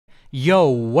Yo,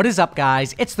 what is up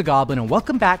guys? It's the Goblin and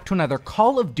welcome back to another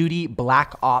Call of Duty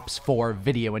Black Ops 4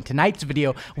 video. In tonight's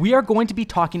video, we are going to be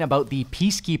talking about the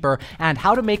Peacekeeper and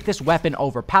how to make this weapon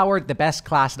overpowered, the best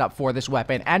class up for this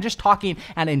weapon, and just talking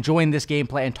and enjoying this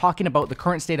gameplay and talking about the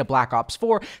current state of Black Ops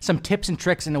 4, some tips and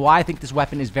tricks and why I think this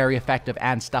weapon is very effective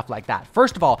and stuff like that.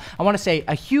 First of all, I want to say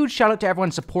a huge shout out to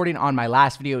everyone supporting on my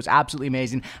last video. It was absolutely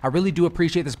amazing. I really do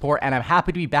appreciate the support and I'm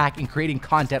happy to be back and creating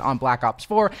content on Black Ops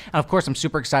 4. And of course, I'm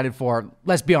super excited for,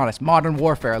 let's be honest, Modern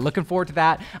Warfare. Looking forward to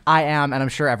that. I am, and I'm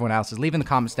sure everyone else is. Leave in the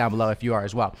comments down below if you are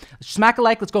as well. Smack a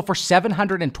like. Let's go for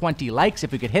 720 likes.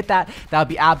 If we could hit that, that would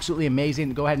be absolutely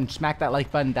amazing. Go ahead and smack that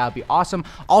like button. That would be awesome.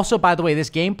 Also, by the way,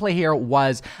 this gameplay here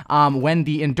was when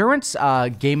the Endurance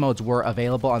game modes were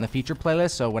available on the feature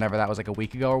playlist, so whenever that was, like a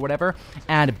week ago or whatever.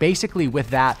 And basically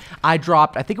with that, I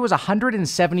dropped, I think it was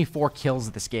 174 kills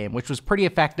this game, which was pretty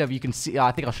effective. You can see,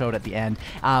 I think I'll show it at the end.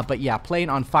 But yeah, playing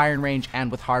on firing range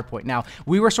and with hardpoint. Now,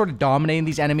 we were sort of dominating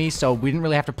these enemies, so we didn't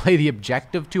really have to play the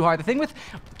objective too hard. The thing with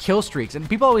kill streaks, and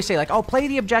people always say like, oh, play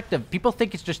the objective. People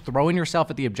think it's just throwing yourself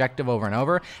at the objective over and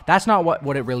over. That's not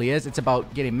what it really is. It's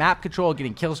about getting map control,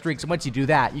 getting kill streaks, and once you do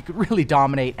that, you could really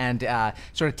dominate and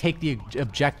sort of take the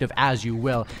objective as you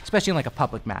will, especially in like a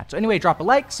public match. So anyway, drop a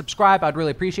like, subscribe. I'd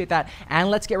really appreciate that,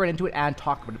 and let's get right into it and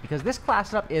talk about it, because this class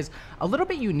setup is a little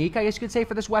bit unique, I guess you could say,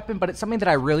 for this weapon, but it's something that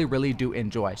I really do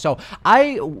enjoy. So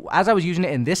as I was using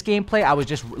it in this gameplay, I was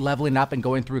just leveling up and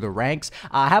going through the ranks.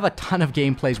 I have a ton of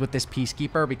gameplays with this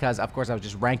Peacekeeper because, of course, I was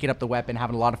just ranking up the weapon,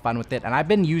 having a lot of fun with it, and I've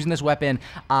been using this weapon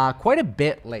quite a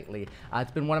bit lately.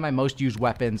 It's been one of my most used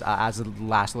weapons as of the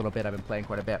last little bit. I've been playing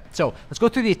quite a bit. So let's go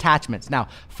through the attachments. Now,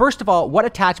 first of all, what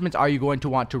attachments are you going to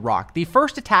want to rock? The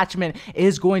first attachment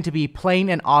is going to be plain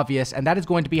and obvious, and that is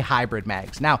going to be hybrid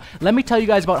mags. Now, let me tell you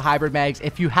guys about hybrid mags.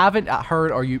 If you haven't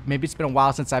heard, or maybe it's been a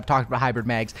while since I've talked about hybrid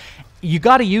mags, you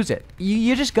got to use it.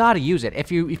 You just got to use it.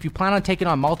 If you plan on taking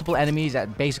on multiple enemies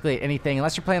at basically anything,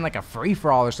 unless you're playing like a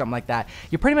free-for-all or something like that,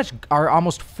 you pretty much are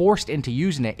almost forced into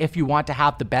using it if you want to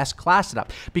have the best class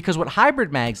setup. Because what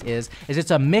hybrid mags is it's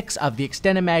a mix of the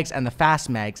extended mags and the fast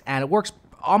mags, and it works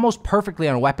almost perfectly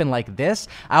on a weapon like this.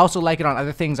 I also like it on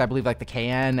other things, I believe, like the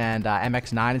KN and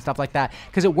MX9 and stuff like that,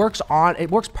 because it works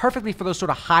perfectly for those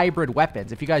sort of hybrid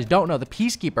weapons. If you guys don't know, the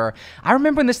Peacekeeper, I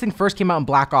remember when this thing first came out in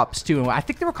Black Ops 2, and I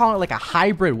think they were calling it like a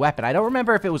hybrid weapon. I don't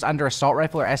remember if it was under assault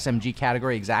rifle or SMG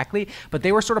category exactly, but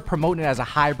they were sort of promoting it as a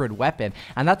hybrid weapon,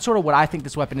 and that's sort of what I think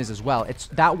this weapon is as well. It's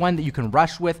that one that you can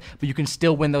rush with, but you can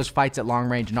still win those fights at long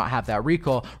range and not have that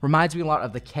recoil. Reminds me a lot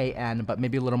of the KN, but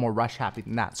maybe a little more rush happy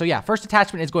than that. So yeah, first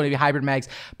attachment is going to be hybrid mags.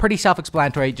 Pretty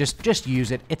self-explanatory. Just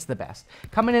use it. It's the best.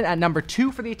 Coming in at number 2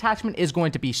 for the attachment is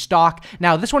going to be stock.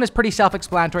 Now, this one is pretty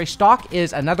self-explanatory. Stock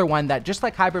is another one that, just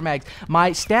like hybrid mags,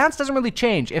 my stance doesn't really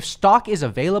change. If stock is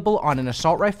available on an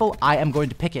assault rifle, I am going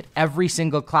to pick it every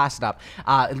single class setup.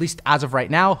 At least as of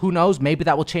right now. Who knows? Maybe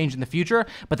that will change in the future,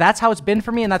 but that's how it's been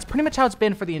for me, and that's pretty much how it's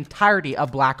been for the entirety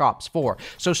of Black Ops 4.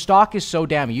 So stock is so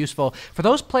damn useful. For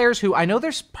those players who, I know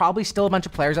there's probably still a bunch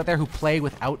of players out there who play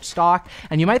without stock,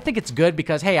 and you might think it's good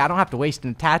because, hey, I don't have to waste an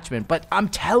attachment, but I'm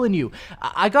telling you,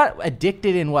 I got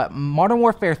addicted in Modern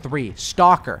Warfare 3,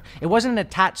 Stalker. It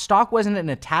wasn't stock wasn't an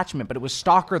attachment, but it was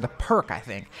Stalker the perk, I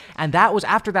think. And that was,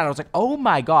 after that, I was like, oh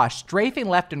my gosh, strafing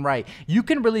left and right. You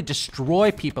can really destroy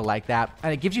people like that,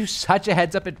 and it gives you such a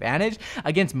heads-up advantage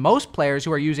against most players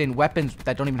who are using weapons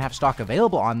that don't even have stock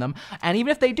available on them, and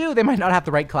even if they do, they might not have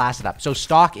the right class setup. So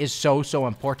stock is so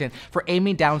important for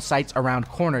aiming down sights around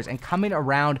corners and coming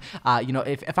around, you know,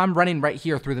 if I'm running right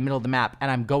here through the middle of the map and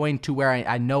I'm going to where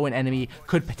I know an enemy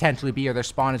could potentially be or their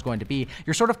spawn is going to be,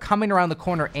 you're sort of coming around the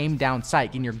corner, aim down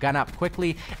sight, getting your gun up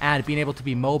quickly and being able to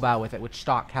be mobile with it, which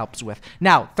stock helps with.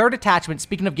 Now, third attachment,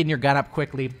 speaking of getting your gun up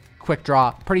quickly, quick draw,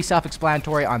 pretty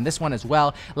self-explanatory on this one as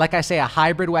well. Like I say, a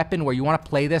hybrid weapon where you want to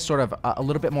play this sort of a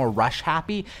little bit more rush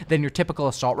happy than your typical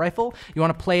assault rifle. You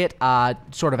want to play it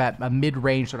sort of at a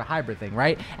mid-range sort of hybrid thing,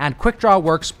 right? And quick draw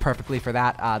works perfectly for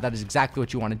that. That is exactly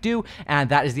what you want to do, and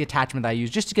that is the attachment that I use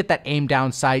just to get that aim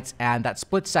down sights and that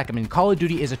split second. I mean, Call of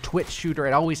Duty is a twitch shooter.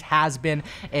 It always has been.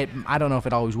 I don't know if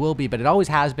it always will be, but it always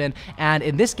has been. And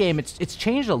in this game, it's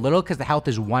changed a little because the health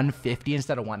is 150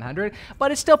 instead of 100,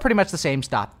 but it's still pretty much the same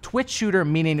stuff. Twitch shooter,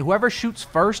 meaning whoever shoots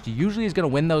first usually is going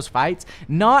to win those fights.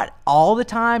 Not all the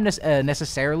time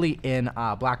necessarily in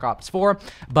Black Ops 4,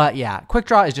 but yeah, quick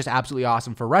draw is just absolutely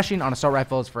awesome for rushing on assault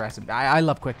rifles, for SMG. I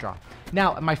love quick draw.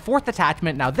 Now, my fourth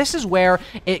attachment, now this is where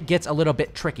it gets a little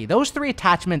bit tricky. Those three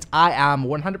attachments I am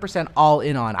 100% all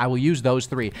in on. I will use those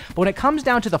three. But when it comes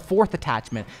down to the fourth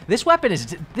attachment, this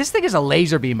thing is a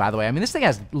laser beam, by the way. I mean, this thing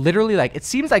has literally, like, it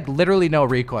seems like literally no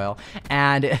recoil,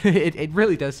 and it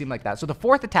really does seem like that. So the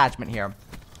fourth attachment here,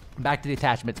 Back to the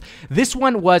attachments. This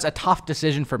one was a tough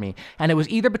decision for me, and it was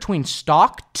either between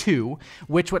Stock 2,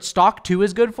 which what Stock 2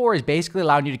 is good for is basically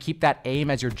allowing you to keep that aim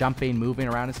as you're jumping, moving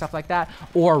around and stuff like that,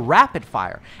 or Rapid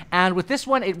Fire. And with this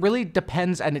one, it really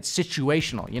depends, and it's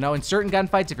situational. You know, in certain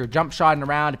gunfights, if you're jump shotting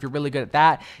around, if you're really good at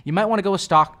that, you might want to go with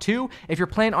Stock 2. If you're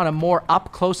playing on a more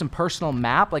up close and personal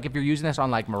map, like if you're using this on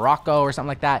like Morocco or something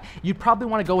like that, you'd probably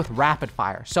want to go with Rapid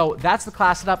Fire. So that's the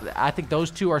class setup. I think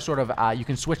those two are sort of, you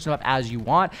can switch them up as you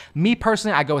want. Me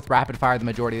personally, I go with Rapid Fire the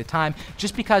majority of the time,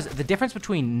 just because the difference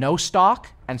between no stock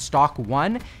and Stock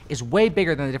 1 is way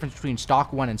bigger than the difference between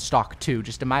Stock 1 and Stock 2,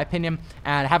 just in my opinion.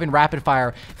 And having Rapid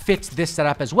Fire fits this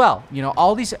setup as well. You know,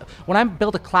 all these, when I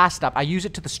build a class setup, I use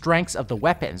it to the strengths of the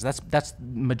weapons. That's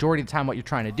majority of the time what you're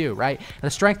trying to do, right? The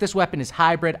strength of this weapon is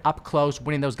hybrid, up close,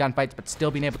 winning those gunfights, but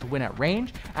still being able to win at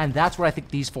range. And that's what I think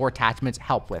these 4 attachments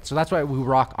help with. So that's why we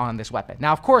rock on this weapon.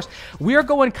 Now, of course, we are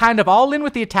going kind of all in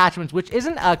with the attachments, which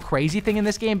isn't a crazy thing in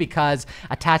this game because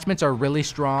attachments are really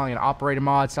strong and operator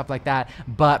mods, stuff like that.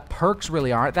 But perks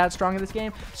really aren't that strong in this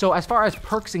game. So as far as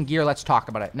perks and gear, let's talk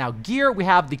about it. Now, gear, we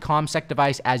have the ComSec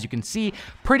device, as you can see.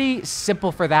 Pretty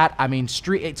simple for that. I mean,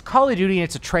 it's Call of Duty and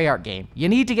it's a Treyarch game. You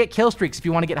need to get kill streaks if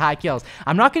you want to get high kills.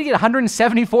 I'm not going to get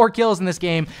 174 kills in this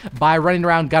game by running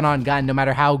around gun on gun, no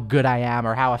matter how good I am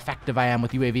or how effective I am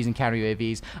with UAVs and counter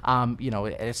UAVs. You know,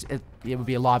 it would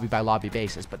be a lobby by lobby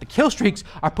basis, but the kill streaks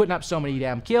are putting up so many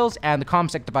damn kills, and the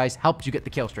ComSec device helps you get the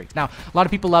kill streaks. Now, a lot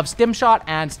of people love Stim Shot,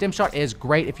 and Stim Shot is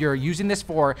great if you're using this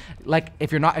for, like,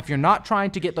 if you're not trying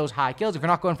to get those high kills, if you're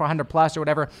not going for 100 plus or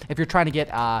whatever, if you're trying to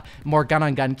get more gun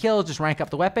on gun kills, just rank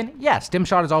up the weapon. Yeah, Stim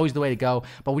Shot is always the way to go.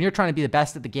 But when you're trying to be the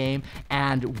best at the game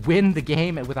and win the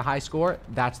game with a high score,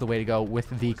 that's the way to go with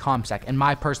the ComSec, in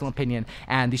my personal opinion.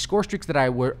 And the score streaks that I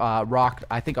rocked,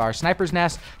 I think, are Sniper's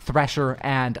Nest, Thresher,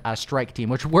 and Strike Team,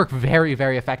 which work very,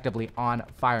 very effectively on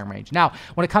firing range. Now,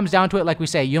 when it comes down to it, like we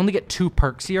say, you only get 2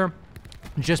 perks here,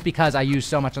 just because I use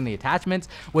so much on the attachments,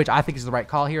 which I think is the right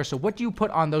call here. So what do you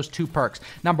put on those 2 perks?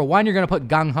 Number 1, you're going to put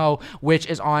Gung Ho, which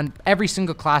is on every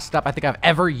single class setup I think I've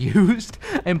ever used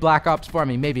in Black Ops 4. I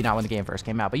mean, maybe not when the game first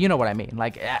came out, but you know what I mean.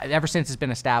 Like, ever since it's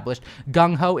been established,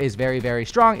 Gung Ho is very, very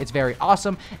strong. It's very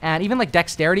awesome. And even like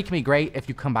Dexterity can be great if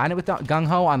you combine it with Gung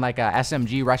Ho on like a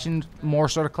SMG Russian more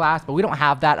sort of class, but we don't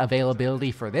have that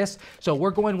availability for this. So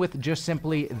we're going with just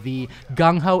simply the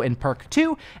Gung Ho in perk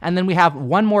 2. And then we have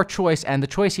one more choice, and the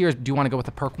choice here is, do you want to go with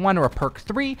a perk 1 or a perk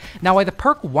 3? Now, why the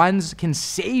perk 1s can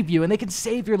save you, and they can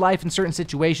save your life in certain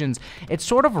situations, it's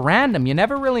sort of random. You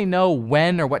never really know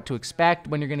when or what to expect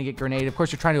when you're going to get grenaded. Of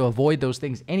course, you're trying to avoid those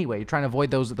things anyway. You're trying to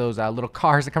avoid those little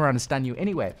cars that come around and stun you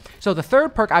anyway. So the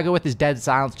third perk I go with is Dead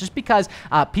Silence, just because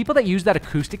people that use that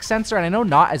acoustic sensor, and I know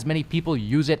not as many people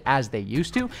use it as they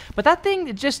used to, but that thing,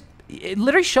 it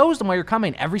literally shows them where you're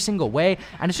coming every single way,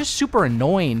 and it's just super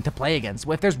annoying to play against.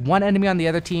 If there's one enemy on the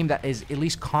other team that is at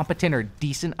least competent or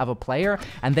decent of a player,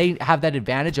 and they have that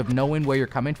advantage of knowing where you're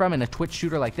coming from in a Twitch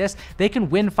shooter like this, they can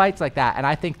win fights like that, and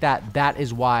I think that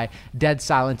is why Dead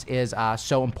Silence is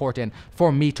so important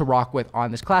for me to rock with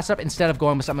on this class up, instead of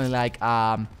going with something like,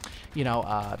 you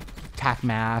know, Tac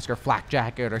Mask or Flak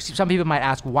Jacket, or some people might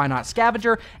ask, why not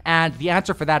Scavenger? And the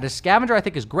answer for that is Scavenger, I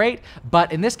think, is great,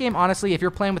 but in this game, honestly, if you're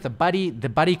playing with a buddy, the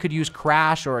buddy could use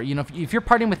Crash, or, you know, if you're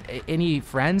partying with any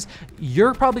friends,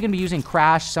 you're probably going to be using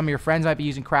Crash. Some of your friends might be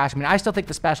using Crash. I mean, I still think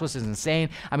the Specialist is insane.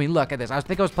 I mean, look at this. I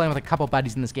think I was playing with a couple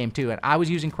buddies in this game too, and I was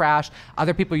using Crash.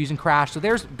 Other people are using Crash. So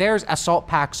there's assault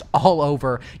packs all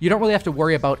over. You don't really have to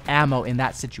worry about ammo in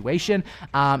that situation,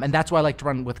 and that's why I like to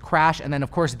run with Crash. And then,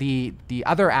 of course, the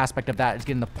other aspect of that is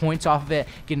getting the points off of it,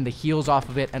 getting the heals off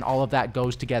of it, and all of that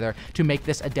goes together to make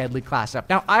this a deadly class setup.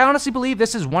 Now, I honestly believe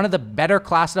this is one of the better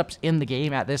class setups in the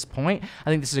game at this point. I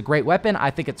think this is a great weapon.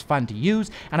 I think it's fun to use,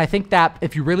 and I think that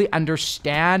if you really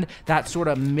understand that sort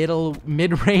of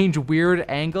mid-range weird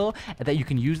angle that you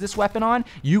can use this weapon on,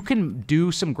 you can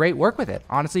do some great work with it.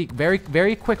 Honestly, very,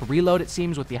 very quick reload, it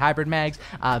seems, with the hybrid mags,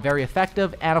 very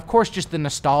effective, and of course, just the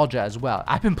nostalgia as well.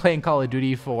 I've been playing Call of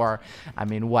Duty for, I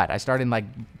mean, what? I started in like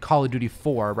Call of Duty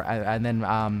 4, and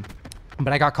then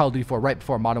but I got Call of Duty 4 right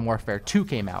before Modern Warfare 2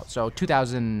 came out, so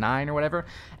 2009 or whatever.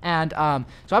 And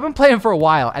so I've been playing for a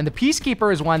while, and the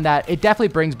Peacekeeper is one that it definitely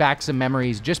brings back some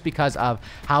memories just because of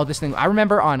how this thing, I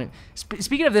remember on,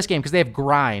 speaking of this game, because they have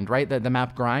Grind, right, the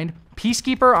map Grind,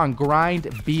 Peacekeeper on Grind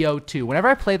BO2. Whenever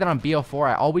I play that on BO4,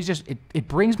 I always just, it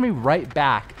brings me right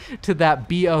back to that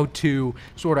BO2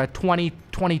 sort of 20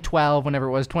 2012, whenever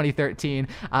it was 2013,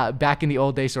 back in the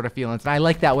old days sort of feelings. And I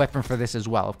like that weapon for this as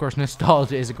well. Of course,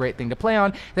 nostalgia is a great thing to play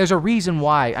on. There's a reason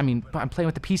why. I mean, I'm playing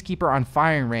with the Peacekeeper on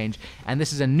firing range, and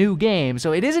this is a new game.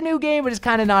 So it is a new game, but it's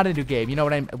kind of not a new game. You know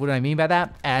what I mean by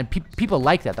that? And people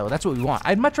like that, though. That's what we want.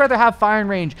 I'd much rather have firing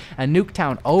range and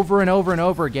Nuketown over and over and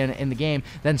over again in the game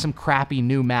than some crappy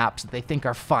new maps that they think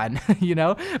are fun, you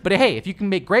know? But hey, if you can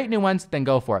make great new ones, then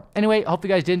go for it. Anyway, I hope you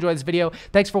guys did enjoy this video.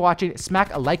 Thanks for watching.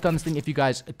 Smack a like on this thing if you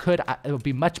guys could. It would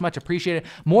be much appreciated.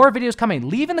 More videos coming.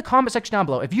 Leave in the comment section down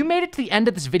below. If you made it to the end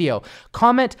of this video,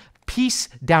 comment peace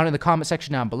down in the comment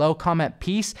section down below. Comment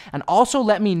peace, and also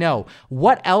let me know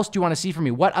what else do you want to see from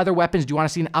me. What other weapons do you want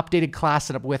to see an updated class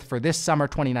set up with for this summer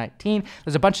 2019?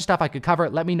 There's a bunch of stuff I could cover.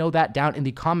 Let me know that down in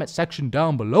the comment section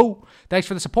down below. Thanks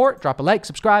for the support. Drop a like,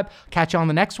 subscribe. Catch you on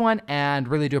the next one, and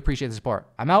really do appreciate the support.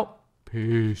 I'm out.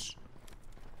 Peace.